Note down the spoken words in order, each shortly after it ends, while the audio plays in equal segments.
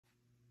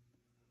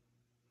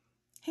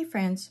Hey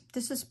friends,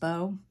 this is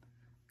Bo.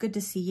 Good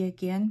to see you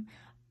again.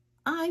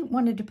 I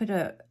wanted to put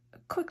a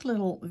quick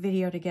little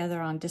video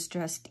together on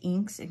distressed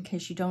inks in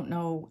case you don't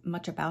know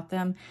much about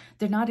them.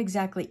 They're not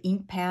exactly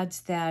ink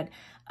pads that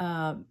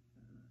are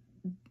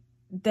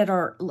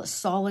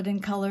solid in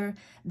color.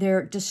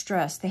 They're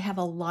distressed. They have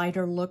a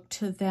lighter look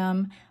to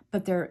them,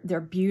 but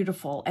they're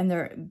beautiful and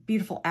they're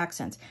beautiful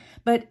accents.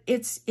 But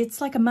it's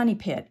like a money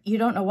pit. You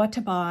don't know what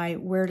to buy,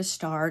 where to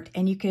start,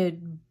 and you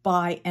could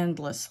buy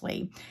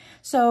endlessly.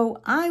 So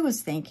I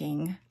was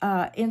thinking,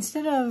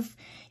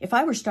 if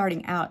I were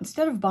starting out,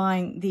 instead of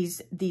buying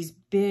these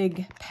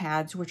big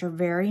pads, which are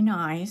very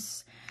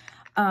nice,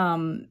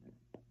 I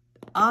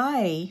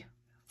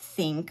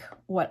think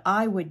what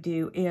I would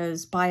do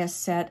is buy a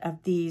set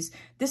of these.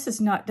 This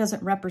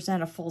doesn't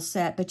represent a full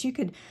set, but you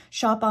could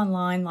shop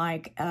online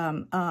like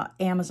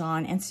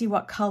Amazon and see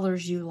what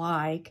colors you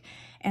like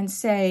and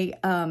say,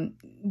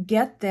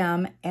 get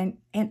them. And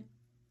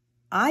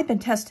I've been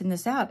testing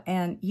this out,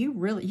 and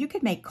you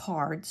could make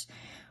cards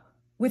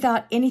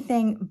without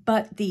anything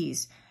but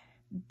these.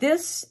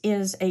 This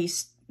is a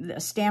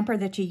stamper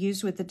that you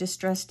use with the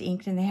distressed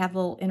ink, and they have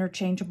little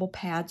interchangeable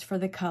pads for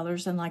the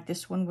colors, and like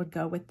this one would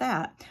go with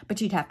that. But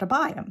you'd have to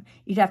buy them.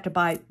 You'd have to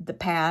buy the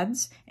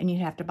pads, and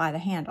you'd have to buy the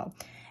handle.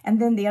 And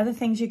then the other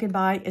things you could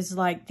buy is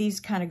like these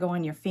kind of go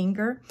on your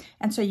finger,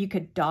 and so you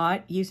could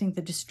dot using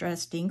the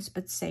distressed inks,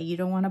 but say you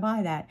don't want to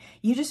buy that.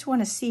 You just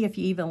want to see if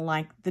you even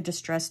like the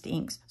distressed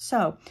inks.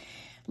 So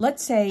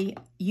let's say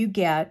you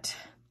get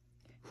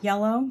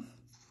yellow,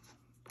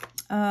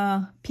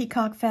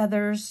 peacock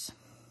feathers,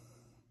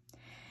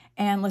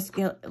 and let's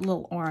get a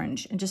little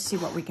orange and just see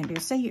what we can do.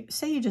 Say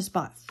you just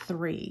bought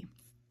 3.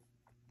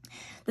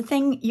 The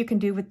thing you can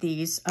do with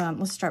these,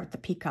 let's start with the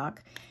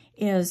peacock,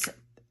 is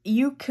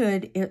you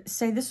could,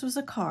 say this was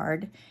a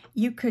card,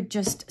 you could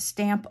just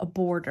stamp a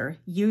border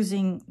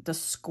using the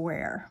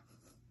square.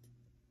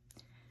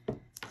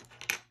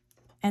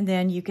 And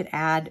then you could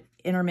add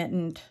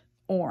intermittent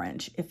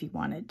orange if you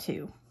wanted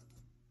to.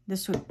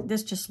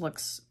 This just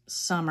looks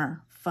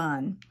summer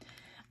fun.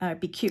 It'd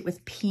be cute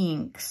with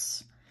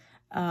pinks.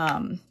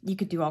 You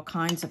could do all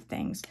kinds of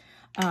things.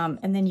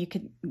 And then you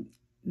could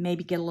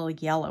maybe get a little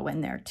yellow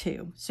in there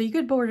too. So you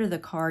could border the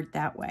card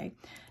that way.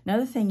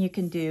 Another thing you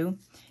can do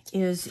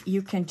is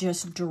you can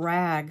just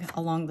drag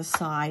along the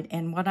side.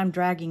 And what I'm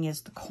dragging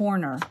is the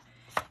corner.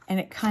 And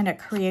it kind of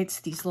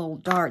creates these little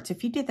darts.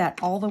 If you did that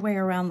all the way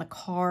around the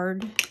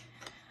card,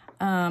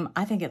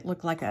 I think it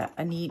looked like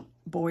a neat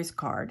boy's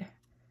card.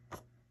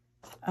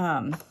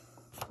 Kind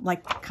of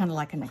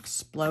like an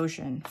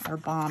explosion or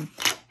bomb.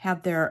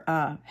 Have their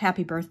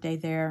happy birthday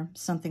there,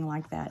 something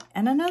like that.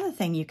 And another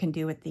thing you can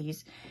do with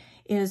these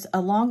is,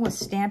 along with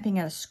stamping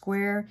a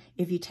square,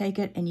 if you take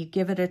it and you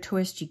give it a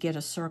twist, you get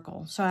a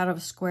circle. So out of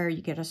a square,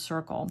 you get a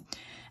circle.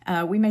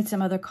 We made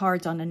some other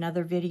cards on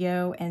another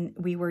video, and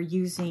we were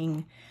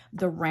using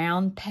the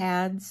round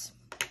pads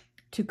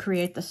to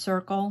create the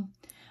circle.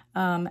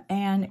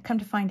 And come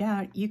to find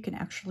out, you can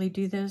actually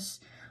do this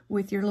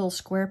with your little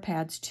square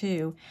pads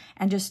too,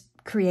 and just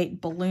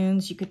create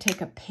balloons. You could take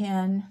a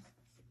pen,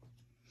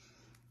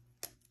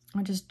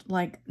 I just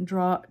like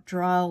draw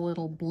a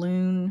little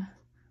balloon,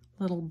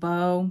 little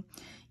bow.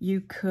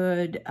 You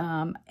could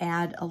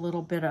add a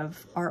little bit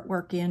of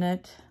artwork in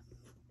it.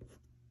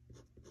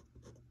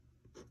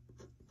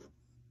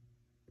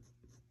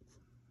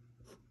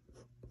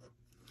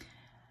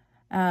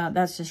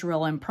 That's just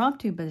real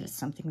impromptu, but it's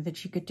something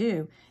that you could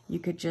do. You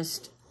could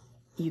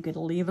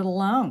leave it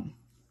alone.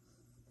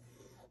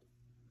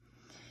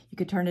 You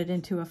could turn it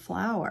into a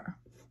flower.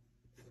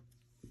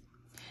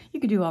 You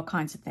could do all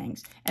kinds of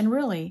things. And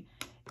really,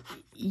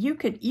 you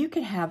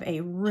could have a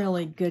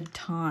really good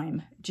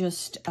time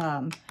just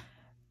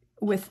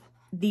with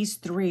these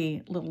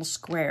 3 little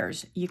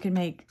squares. You can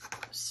make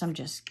some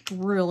just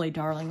really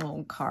darling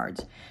little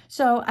cards.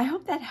 So I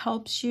hope that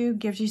helps you,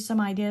 gives you some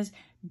ideas.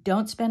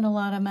 Don't spend a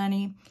lot of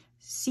money.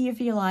 See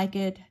if you like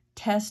it.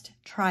 Test,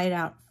 try it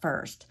out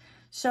first.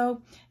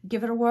 So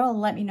give it a whirl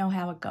and let me know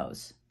how it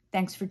goes.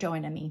 Thanks for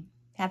joining me.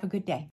 Have a good day.